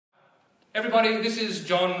Everybody, this is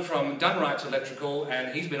Jon from Dunwrights Electrical,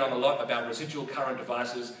 and he's been on a lot about residual current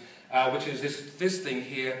devices, which is this thing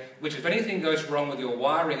here, which if anything goes wrong with your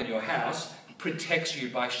wiring in your house, protects you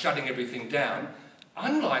by shutting everything down,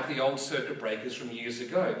 unlike the old circuit breakers from years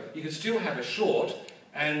ago. You can still have a short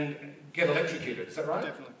and get electrocuted, is that right?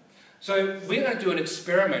 Definitely. So we're going to do an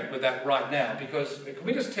experiment with that right now, because can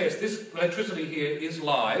we just test, this electricity here is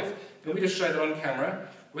live. Can we just show that on camera?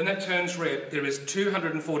 When that turns red, there is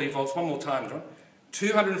 240 volts, one more time, John,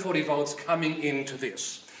 240 volts coming into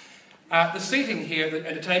this. The seating here, the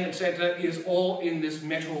entertainment centre, is all in this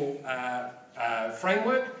metal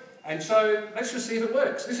framework, and so let's just see if it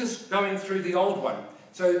works. This is going through the old one,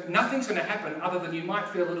 so nothing's going to happen other than you might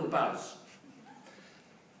feel a little buzz.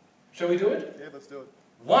 Shall we do it? Yeah, let's do it.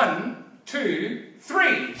 1, 2, 3!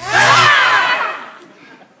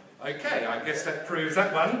 Okay, I guess that proves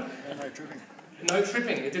that one. No tripping. No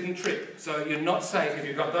tripping, it didn't trip. So you're not safe if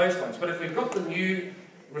you've got those ones. But if we've got the new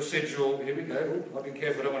residual, here we go. Ooh, I'll be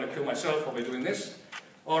careful, I don't want to kill myself while we're doing this.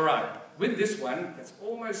 All right, with this one, it's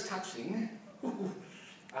almost touching.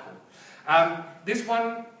 This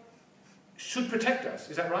one should protect us,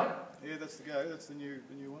 is that right? Yeah, that's the go. That's the new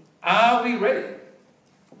one. Are we ready?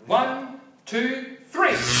 1, 2,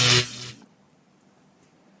 3.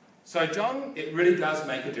 So John, it really does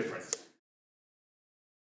make a difference.